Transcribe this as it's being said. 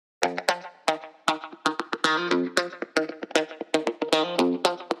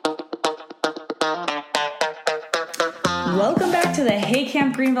to the Hey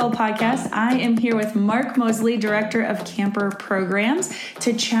Camp Greenville podcast. I am here with Mark Moseley, Director of Camper Programs,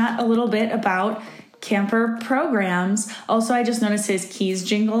 to chat a little bit about camper programs. Also, I just noticed his keys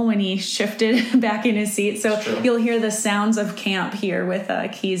jingle when he shifted back in his seat. So you'll hear the sounds of camp here with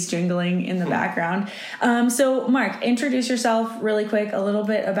keys jingling in the background. So Mark, introduce yourself really quick, a little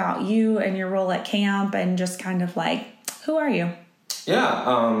bit about you and your role at camp and just kind of like, who are you?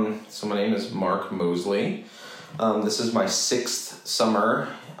 Yeah, so my name is Mark Moseley. This is my 6th summer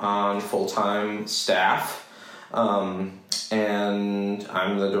on full-time staff. And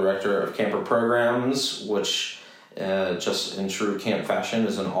I'm the director of camper programs, which just in true camp fashion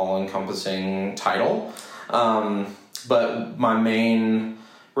is an all-encompassing title. But my main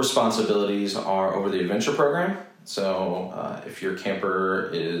responsibilities are over the adventure program. So if your camper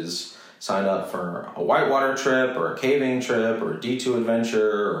is signed up for a whitewater trip or a caving trip or a D2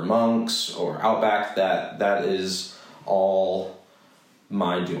 adventure or monks or outback, that is all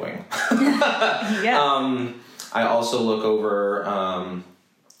my doing. Yeah. I also look over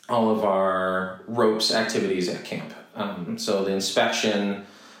all of our ropes activities at camp. So the inspection,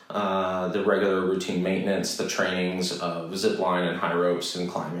 the regular routine maintenance, the trainings of zip line and high ropes and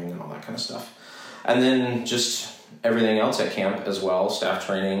climbing and all that kind of stuff. And then just everything else at camp as well, staff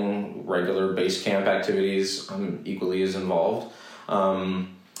training, regular base camp activities, I'm equally as involved.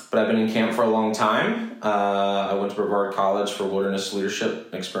 But I've been in camp for a long time. I went to Brevard College for Wilderness Leadership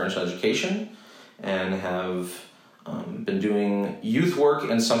and Experiential Education and have been doing youth work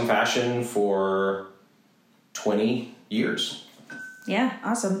in some fashion for 20 years. Yeah,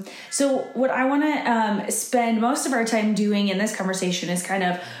 awesome. So what I want to spend most of our time doing in this conversation is kind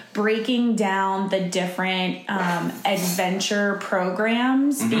of breaking down the different adventure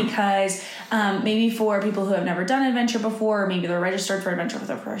programs, because maybe for people who have never done adventure before, or maybe they're registered for adventure for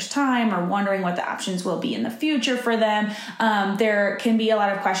the first time or wondering what the options will be in the future for them, there can be a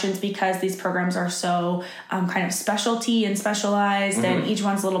lot of questions because these programs are so kind of specialty and specialized, and each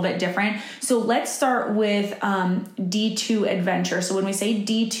one's a little bit different. So let's start with D2 adventure. So when we say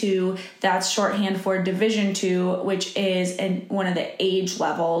D2, that's shorthand for Division 2, which is in one of the age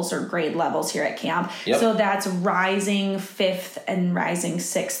levels or grade levels here at camp. Yep. So that's rising 5th and rising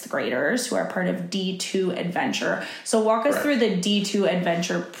 6th graders who are part of D2 adventure. So walk us through the D2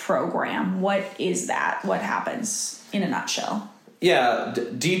 adventure program. What is that? What happens in a nutshell? Yeah,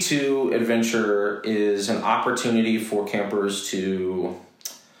 D2 adventure is an opportunity for campers to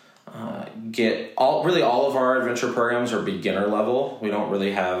get all of our adventure programs are beginner level. We don't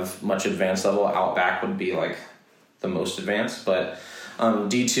really have much advanced level. Outback would be like the most advanced, but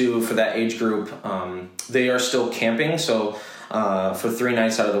D2 for that age group, they are still camping. So for 3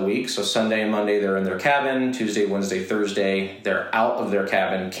 nights out of the week, so Sunday and Monday they're in their cabin, Tuesday, Wednesday, Thursday they're out of their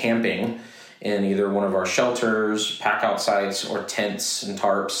cabin camping in either one of our shelters, pack out sites, or tents and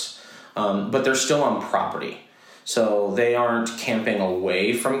tarps, but they're still on property. So they aren't camping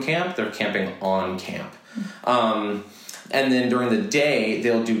away from camp, they're camping on camp. And then during the day,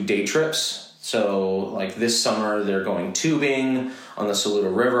 they'll do day trips. So like this summer, they're going tubing on the Saluda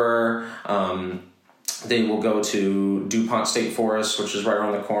River. They will go to DuPont State Forest, which is right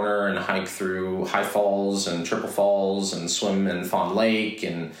around the corner, and hike through High Falls and Triple Falls and swim in Fawn Lake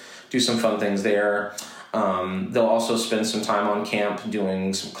and do some fun things there. They'll also spend some time on camp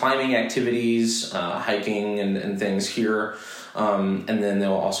doing some climbing activities, hiking and things here. And then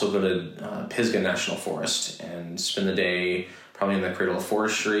they'll also go to Pisgah National Forest and spend the day probably in the Cradle of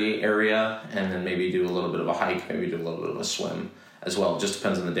Forestry area, and then maybe do a little bit of a hike, maybe do a little bit of a swim as well. It just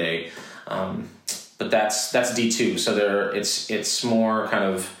depends on the day. But that's D2. So it's more kind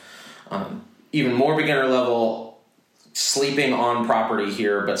of even more beginner level, sleeping on property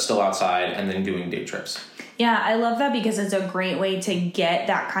here, but still outside, and then doing day trips. Yeah, I love that because it's a great way to get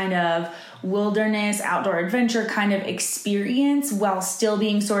that kind of wilderness, outdoor adventure kind of experience while still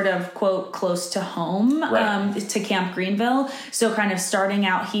being sort of, quote, close to home, to Camp Greenville. So kind of starting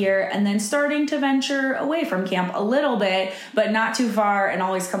out here and then starting to venture away from camp a little bit, but not too far, and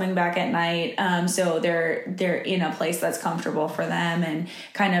always coming back at night. So they're in a place that's comfortable for them and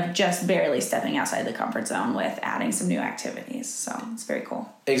kind of just barely stepping outside the comfort zone with adding some new activities. So it's very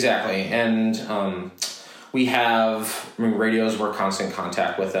cool. Exactly. And we have radios. We're in constant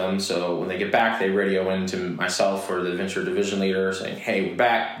contact with them. So when they get back, they radio into myself or the Adventure Division leader saying, hey, we're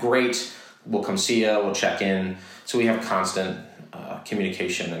back. Great. We'll come see you. We'll check in. So we have constant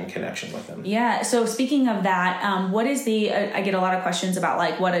communication and connection with them. Yeah. So speaking of that, what is I get a lot of questions about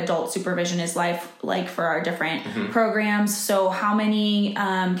like what adult supervision is like for our different programs. So how many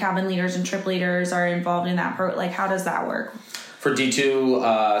cabin leaders and trip leaders are involved in that? How does that work? For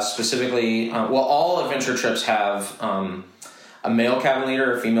D2 specifically, all adventure trips have a male cabin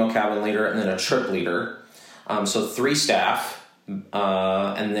leader, a female cabin leader, and then a trip leader. So 3 staff,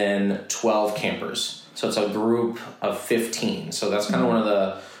 and then 12 campers. So it's a group of 15. So that's kind of one of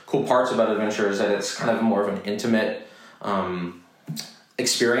the cool parts about adventure is that it's kind of more of an intimate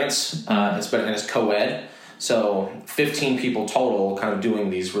experience. It's co-ed. So 15 people total kind of doing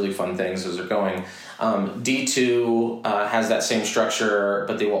these really fun things as they're going. D2 has that same structure,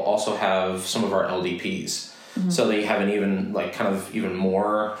 but they will also have some of our LDPs. So they have an even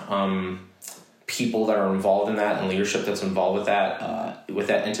more people that are involved in that and leadership that's involved with that. With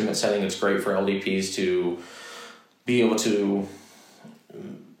that intimate setting, it's great for LDPs to be able to,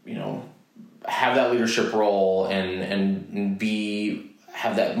 have that leadership role and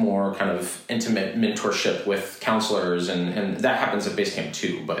have that more kind of intimate mentorship with counselors, and that happens at base camp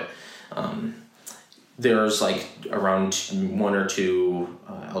too, but there's like around 1 or 2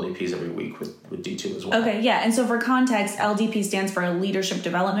 LDPs every week with D2 as well. Okay, yeah. And so for context, LDP stands for a Leadership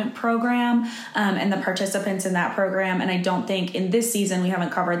Development Program, and the participants in that program. And I don't think in this season we haven't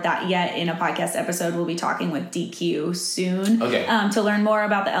covered that yet in a podcast episode. We'll be talking with DQ soon to learn more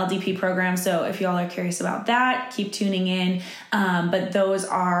about the LDP program. So if y'all are curious about that, keep tuning in. But those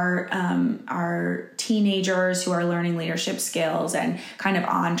are teenagers who are learning leadership skills and kind of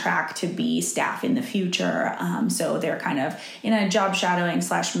on track to be staff in the future. So they're kind of in a job shadowing /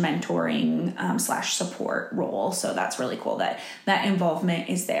 mentoring / support role. So that's really cool that involvement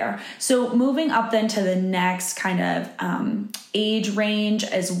is there. So moving up then to the next kind of age range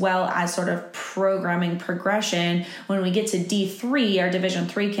as well as sort of programming progression. When we get to D3, our Division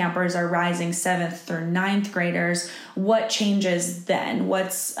 3 campers are rising 7th through 9th graders. What changes then?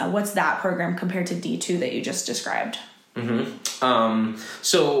 What's that program compared to D2 that you just described?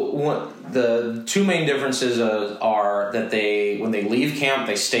 So the 2 main differences are that when they leave camp,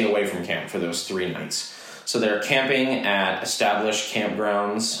 they stay away from camp for those 3 nights. So they're camping at established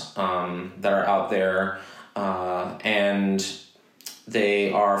campgrounds that are out there, and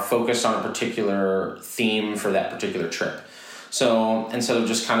they are focused on a particular theme for that particular trip. So instead of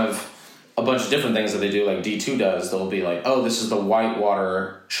just kind of a bunch of different things that they do like D2 does, they'll be like, oh, this is the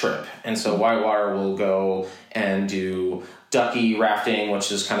whitewater trip. And so whitewater will go and do ducky rafting, which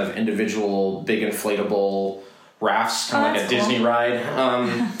is kind of individual big inflatable rafts, kind of like a cool Disney ride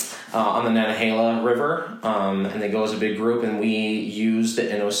on the Nantahala River. And they go as a big group, and we use the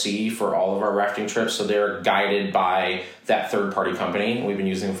NOC for all of our rafting trips. So they're guided by that third-party company. We've been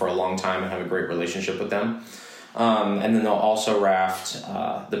using them for a long time and have a great relationship with them. And then they'll also raft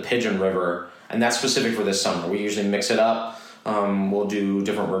the Pigeon River, and that's specific for this summer. We usually mix it up. We'll do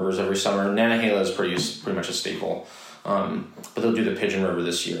different rivers every summer. Nantahala is pretty much a staple, but they'll do the Pigeon River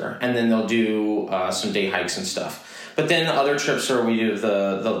this year, and then they'll do some day hikes and stuff. But then other trips are we do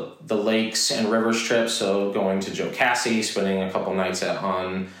the lakes and rivers trips, so going to Jocassee, spending a couple nights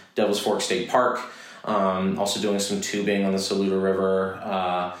on Devil's Fork State Park, also doing some tubing on the Saluda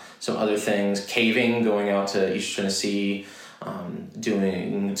River. Some other things, caving, going out to East Tennessee,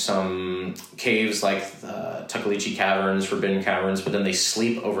 doing some caves like the Tuckaleechee Caverns, Forbidden Caverns, but then they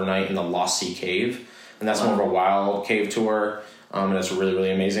sleep overnight in the Lost Sea Cave, and that's more of a wild cave tour, and it's really, really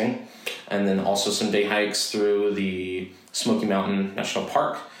amazing. And then also some day hikes through the Smoky Mountain National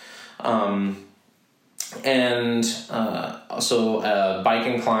Park, and also a bike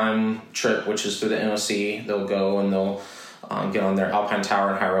and climb trip, which is through the NOC. They'll go and they'll get on their Alpine Tower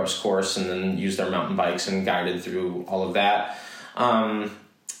and High Ropes course, and then use their mountain bikes and guided through all of that.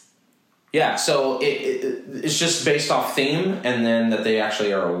 So it's just based off theme, and then that they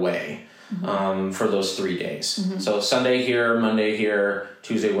actually are away for those 3 days. Mm-hmm. So Sunday here, Monday here,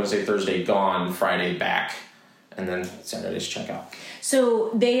 Tuesday, Wednesday, Thursday gone, Friday back, and then Saturday's check out. So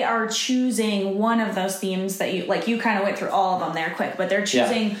they are choosing one of those themes that you kind of went through all of them there quick, but they're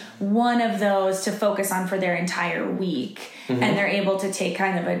choosing one of those to focus on for their entire week. Mm-hmm. And they're able to take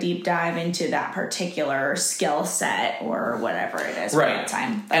kind of a deep dive into that particular skill set or whatever it is for that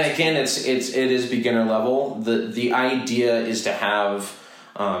time. And again, it is beginner level. The idea is to have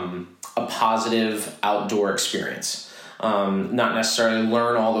a positive outdoor experience. Not necessarily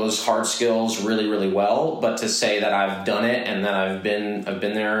learn all those hard skills really, really well, but to say that I've done it and that I've been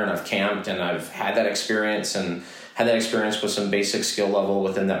there and I've camped and I've had that experience and had that experience with some basic skill level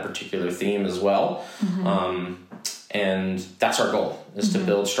within that particular theme as well. Mm-hmm. And that's our goal. is to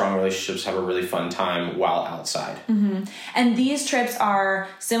build strong relationships, have a really fun time while outside. And these trips are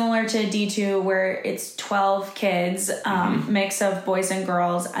similar to D2, where it's 12 kids, mix of boys and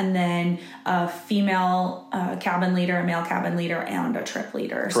girls, and then a female cabin leader, a male cabin leader, and a trip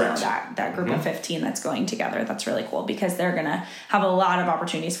leader. Correct. So that group of 15 that's going together, that's really cool because they're going to have a lot of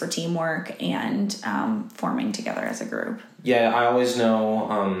opportunities for teamwork and forming together as a group. Yeah, I always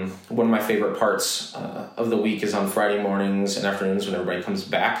know one of my favorite parts of the week is on Friday mornings and afternoons when everybody comes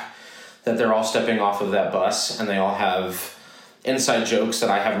back, that they're all stepping off of that bus and they all have inside jokes that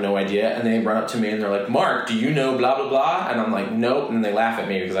I have no idea, and they run up to me and they're like, Mark, do you know blah, blah, blah? And I'm like, nope, and they laugh at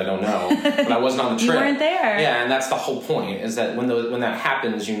me because I don't know, but I wasn't on the trip. You weren't there. Yeah, and that's the whole point, is that when that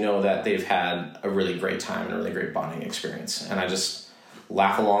happens, you know that they've had a really great time and a really great bonding experience, and I just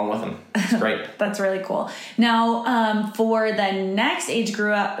laugh along with them. It's great. That's really cool. Now, for the next age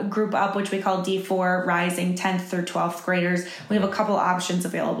group up, which we call D4, rising 10th through 12th graders, we have a couple options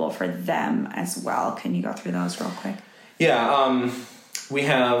available for them as well. Can you go through those real quick? Yeah, we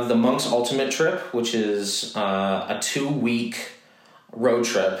have the Monk's Ultimate Trip, which is a 2-week road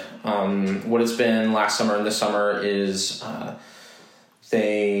trip. What it's been last summer and this summer is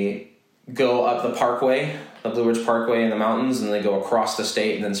they go up the parkway, the Blue Ridge Parkway in the mountains, and they go across the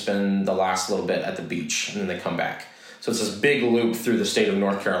state and then spend the last little bit at the beach, and then they come back. So it's this big loop through the state of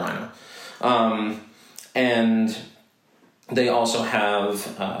North Carolina. And they also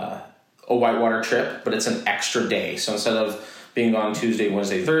have a whitewater trip, but it's an extra day. So instead of being gone Tuesday,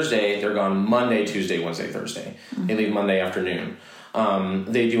 Wednesday, Thursday, they're gone Monday, Tuesday, Wednesday, Thursday. They leave Monday afternoon.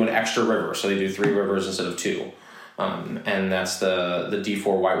 They do an extra river, so they do 3 rivers instead of 2. And that's the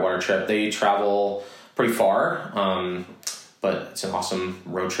D4 whitewater trip. They travel pretty far, but it's an awesome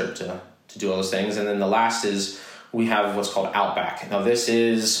road trip to do all those things. And then the last is we have what's called Outback. Now this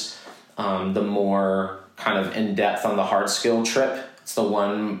is the more kind of in-depth on the hard skill trip. It's the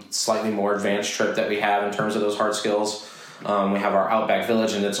one slightly more advanced trip that we have in terms of those hard skills. We have our Outback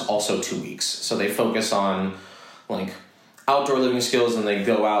Village, and it's also 2 weeks. So they focus on like outdoor living skills, and they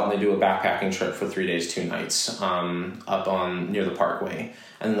go out and they do a backpacking trip for 3 days, 2 nights up on near the parkway.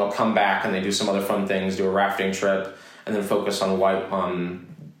 And then they'll come back and they do some other fun things, do a rafting trip, and then focus on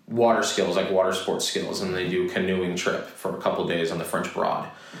water skills, like water sports skills, and they do a canoeing trip for a couple days on the French Broad.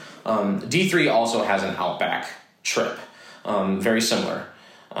 D3 also has an Outback trip, very similar.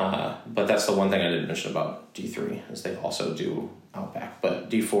 But that's the one thing I didn't mention about D3, is they also do Outback.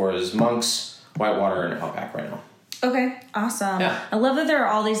 But D4 is Monks, Whitewater, and Outback right now. Okay, awesome. Yeah. I love that there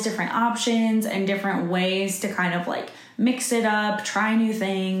are all these different options and different ways to kind of like mix it up, try new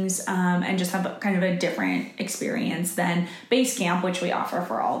things, and just have kind of a different experience than base camp, which we offer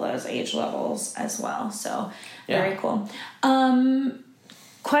for all those age levels as well. So very cool.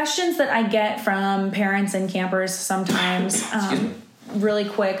 Questions that I get from parents and campers sometimes, really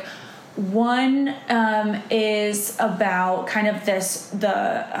quick. One is about kind of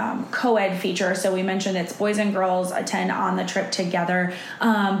the co-ed feature. So we mentioned it's boys and girls attend on the trip together,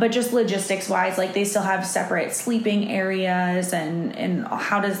 but just logistics wise, like they still have separate sleeping areas, and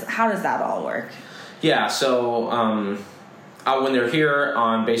how does that all work? Yeah, so when they're here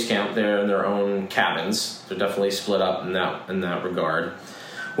on base camp, they're in their own cabins. They're definitely split up in that regard.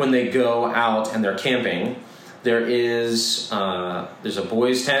 When they go out and they're camping, there's a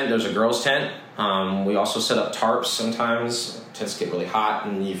boys' tent, there's a girls' tent. We also set up tarps sometimes. Tents get really hot,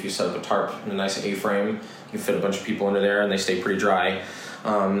 and if you set up a tarp in a nice A-frame, you can fit a bunch of people under there, and they stay pretty dry.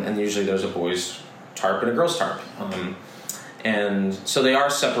 And usually there's a boys' tarp and a girls' tarp. And so they are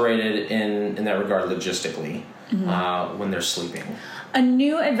separated in that regard logistically when they're sleeping. A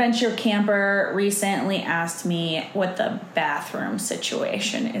new adventure camper recently asked me what the bathroom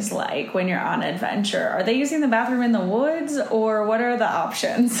situation is like when you're on adventure. Are they using the bathroom in the woods, or what are the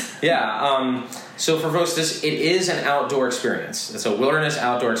options? Yeah, so for folks, it is an outdoor experience. It's a wilderness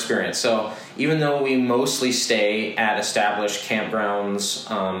outdoor experience. So even though we mostly stay at established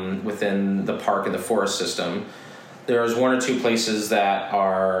campgrounds within the park and the forest system, there's 1 or 2 places that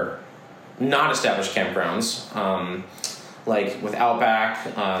are not established campgrounds. Like with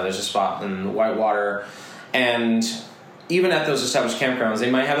Outback, there's a spot in Whitewater, and even at those established campgrounds,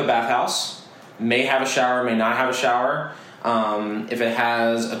 they might have a bathhouse, may have a shower, may not have a shower. If it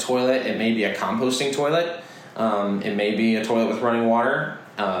has a toilet, it may be a composting toilet. It may be a toilet with running water.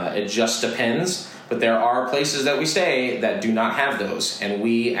 It just depends. But there are places that we stay that do not have those, and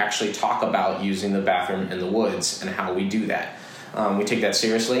we actually talk about using the bathroom in the woods and how we do that. We take that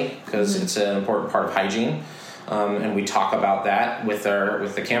seriously because it's an important part of hygiene. And we talk about that with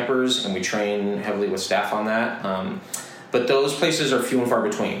the campers, and we train heavily with staff on that. But those places are few and far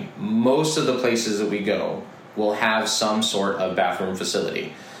between. Most of the places that we go will have some sort of bathroom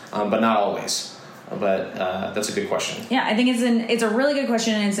facility, but not always. But that's a good question. Yeah, I think it's a really good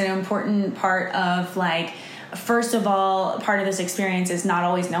question, and it's an important part of, like, first of all, part of this experience is not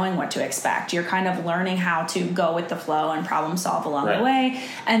always knowing what to expect. You're kind of learning how to go with the flow and problem solve along the way.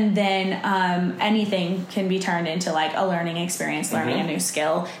 And then anything can be turned into like a learning experience, learning a new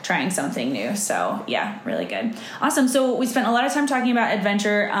skill, trying something new. So yeah, really good. Awesome. So we spent a lot of time talking about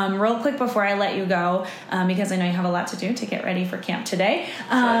adventure. Real quick before I let you go, because I know you have a lot to do to get ready for camp today.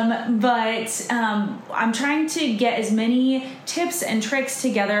 But I'm trying to get as many tips and tricks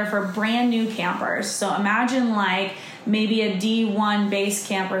together for brand new campers. So imagine like maybe a D1 base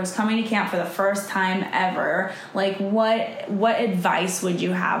camper who's coming to camp for the first time ever. Like what advice would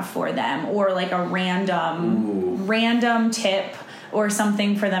you have for them, or like a random tip or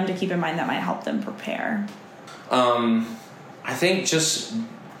something for them to keep in mind that might help them prepare? I think just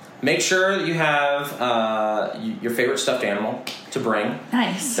make sure you have your favorite stuffed animal to bring.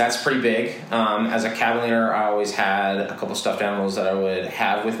 Nice. That's pretty big. As a cabin leader, I always had a couple stuffed animals that I would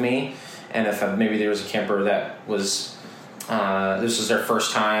have with me. And if maybe there was a camper that was, this was their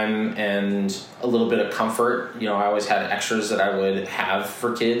first time and a little bit of comfort, I always had extras that I would have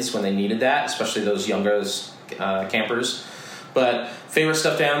for kids when they needed that, especially those youngest campers. But favorite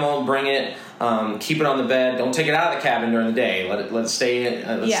stuffed animal, bring it. Keep it on the bed. Don't take it out of the cabin during the day. Let's stay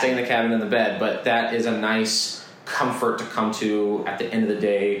in the cabin in the bed. But that is a nice comfort to come to at the end of the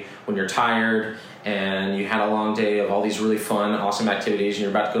day when you're tired and you had a long day of all these really fun, awesome activities, and you're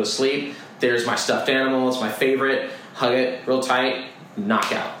about to go to sleep. There's my stuffed animal. It's my favorite. Hug it real tight.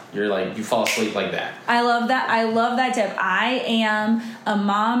 Knock out. You're like, you fall asleep like that. I love that. I love that tip. I am a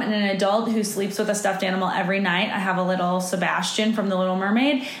mom and an adult who sleeps with a stuffed animal every night. I have a little Sebastian from The Little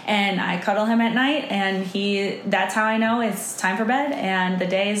Mermaid, and I cuddle him at night, and that's how I know it's time for bed and the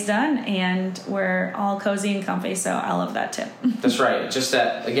day is done and we're all cozy and comfy. So I love that tip. That's right. Just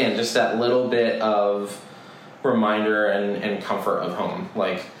that little bit of reminder and comfort of home.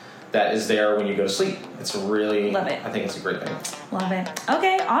 Like, that is there when you go to sleep. It's really, love it. I think it's a great thing. Love it.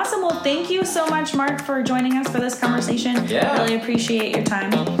 Okay, awesome. Well, thank you so much, Mark, for joining us for this conversation. Yeah. Really appreciate your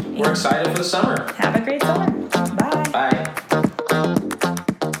time. We're excited for the summer. Have a great summer.